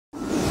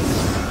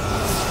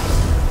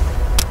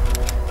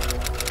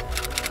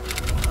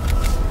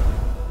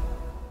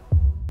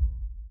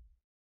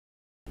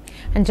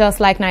And just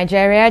like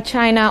Nigeria,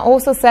 China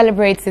also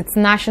celebrates its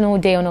National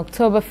Day on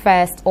October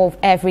 1st of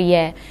every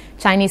year.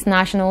 Chinese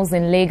nationals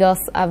in Lagos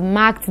have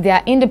marked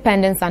their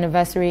independence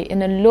anniversary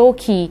in a low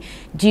key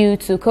due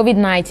to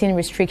COVID-19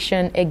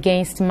 restriction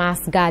against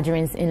mass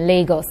gatherings in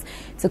Lagos.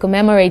 To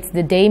commemorate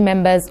the day,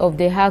 members of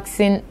the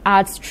Haxin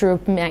Arts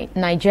Troupe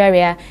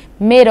Nigeria,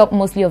 made up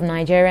mostly of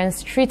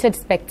Nigerians, treated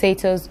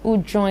spectators who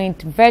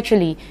joined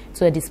virtually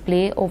to a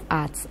display of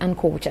arts and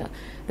culture.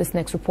 This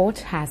next report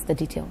has the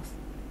details.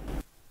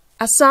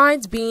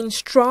 Aside being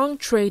strong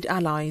trade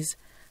allies,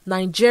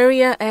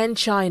 Nigeria and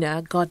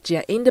China got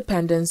their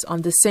independence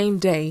on the same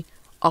day,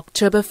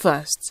 October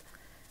 1st.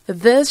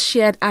 This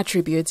shared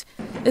attribute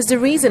is the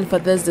reason for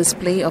this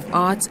display of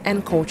arts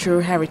and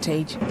cultural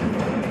heritage.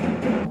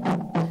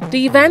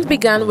 The event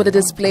began with a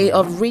display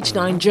of rich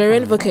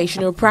Nigerian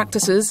vocational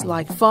practices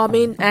like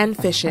farming and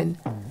fishing.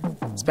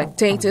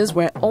 Spectators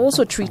were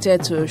also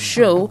treated to a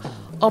show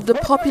of the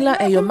popular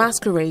Eyo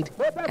masquerade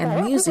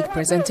and music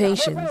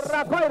presentations.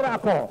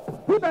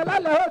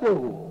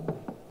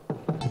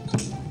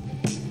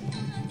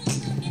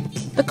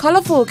 The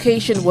colorful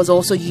occasion was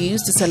also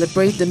used to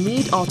celebrate the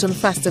Mid-Autumn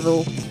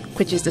Festival,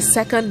 which is the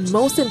second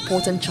most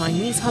important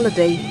Chinese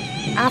holiday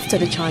after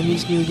the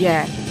Chinese New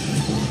Year.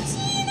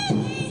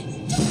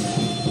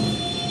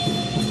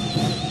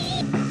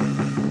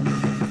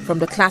 From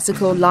the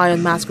classical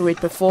lion masquerade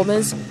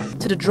performance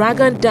to the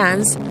dragon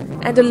dance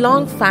and the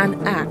long fan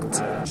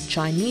act,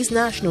 Chinese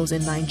nationals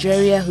in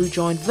Nigeria who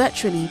joined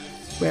virtually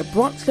were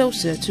brought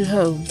closer to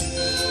home.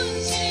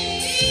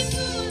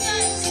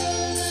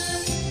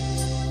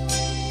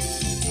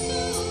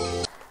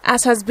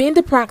 As has been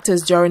the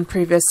practice during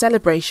previous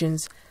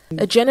celebrations,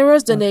 a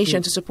generous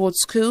donation to support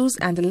schools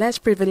and the less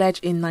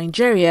privileged in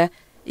Nigeria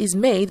is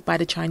made by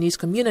the Chinese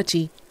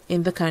community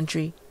in the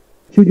country.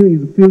 Children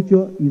is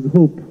future, is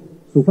hope.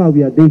 So far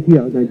we are there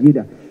here in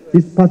Nigeria.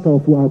 This is part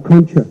of our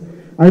culture.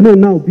 I know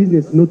now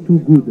business is not too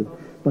good,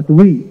 but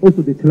we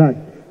also try.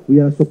 We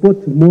are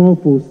support more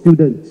for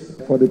students.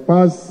 For the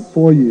past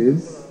 4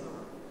 years,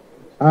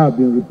 I have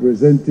been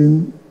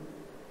representing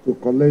to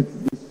collect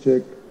this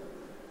check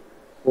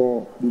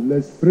for the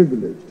less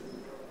privileged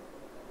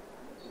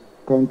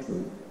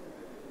country.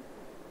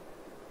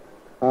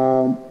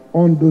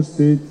 Ondo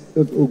State,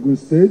 Ogun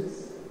State,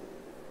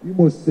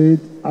 Imo State,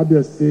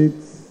 Abia State,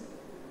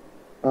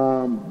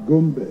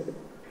 Gombe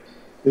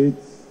State,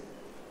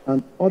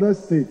 and other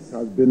states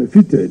have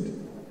benefited.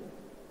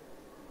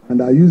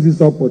 And I use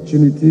this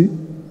opportunity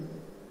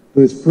to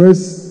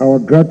express our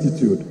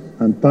gratitude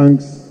and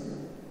thanks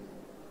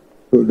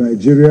to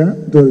Nigeria,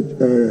 to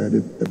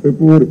the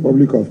People's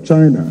Republic of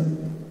China,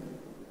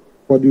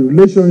 for the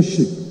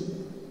relationship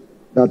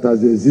that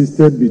has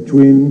existed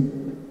between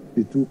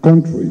the two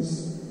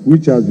countries,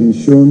 which has been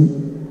shown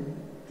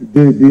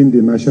today being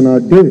the National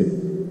Day,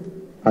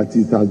 as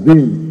it has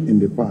been in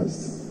the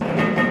past.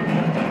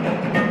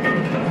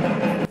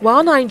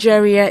 While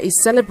Nigeria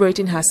is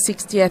celebrating her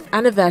 60th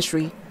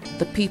anniversary,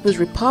 the People's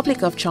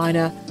Republic of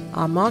China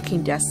are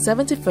marking their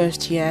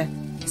 71st year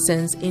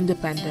since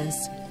independence.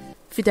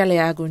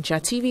 Fidelia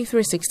Aguncha, TV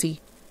 360,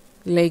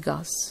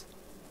 Lagos.